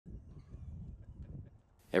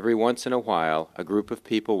Every once in a while, a group of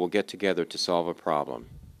people will get together to solve a problem.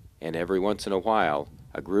 And every once in a while,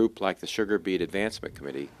 a group like the Sugar Beet Advancement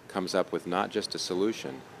Committee comes up with not just a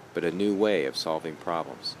solution, but a new way of solving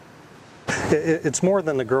problems. It's more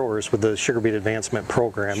than the growers with the Sugar Beet Advancement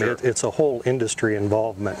Program. Sure. It's a whole industry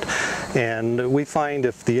involvement. And we find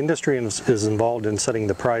if the industry is involved in setting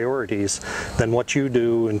the priorities, then what you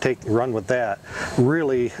do and run with that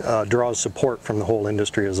really draws support from the whole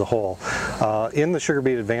industry as a whole. In the Sugar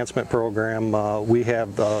Beet Advancement Program, we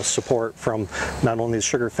have support from not only the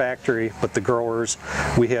sugar factory, but the growers.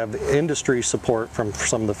 We have industry support from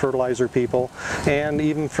some of the fertilizer people, and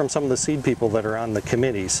even from some of the seed people that are on the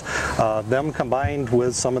committees. Them combined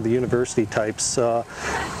with some of the university types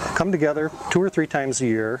come together 2 or 3 times a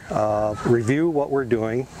year, review what we're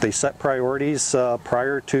doing. They set priorities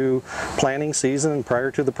prior to planning season and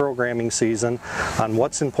prior to the programming season on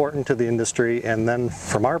what's important to the industry, and then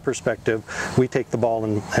from our perspective we take the ball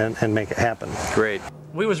and make it happen. Great.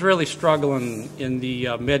 We was really struggling in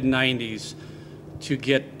the mid-90s to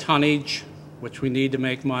get tonnage, which we need to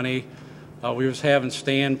make money. We was having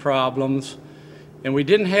stand problems, and we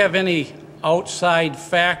didn't have any outside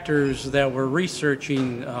factors that were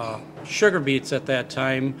researching sugar beets at that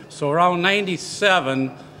time. So around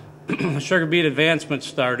 97, Sugar Beet Advancement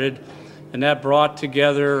started, and that brought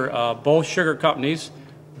together both sugar companies,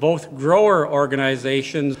 both grower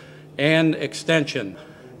organizations, and extension.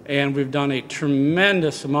 And we've done a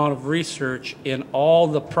tremendous amount of research in all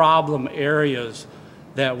the problem areas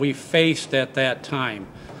that we faced at that time.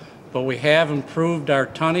 But we have improved our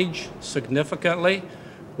tonnage significantly.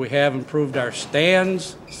 We have improved our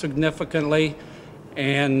stands significantly.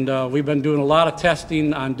 And we've been doing a lot of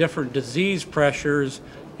testing on different disease pressures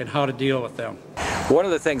and how to deal with them. One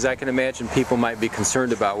of the things I can imagine people might be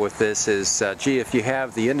concerned about with this is, gee, if you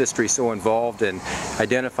have the industry so involved in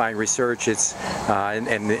identifying research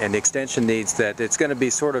and extension needs, that it's going to be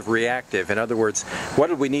sort of reactive. In other words, what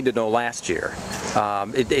did we need to know last year?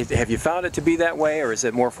 Have you found it to be that way, or is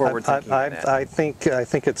it more forward thinking? I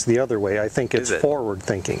think it's the other way. I think it's forward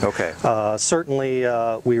thinking. Okay. Certainly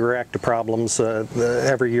we react to problems.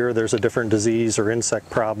 Every year there's a different disease or insect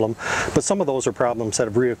problem, but some of those are problems that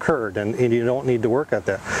have reoccurred, and you don't need to work at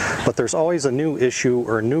that. But there's always a new issue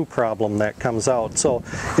or a new problem that comes out. So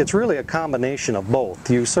it's really a combination of both.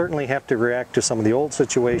 You certainly have to react to some of the old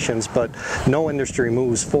situations, but no industry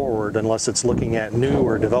moves forward unless it's looking at new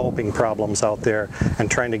or developing problems out there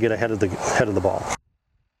and trying to get ahead of the ball.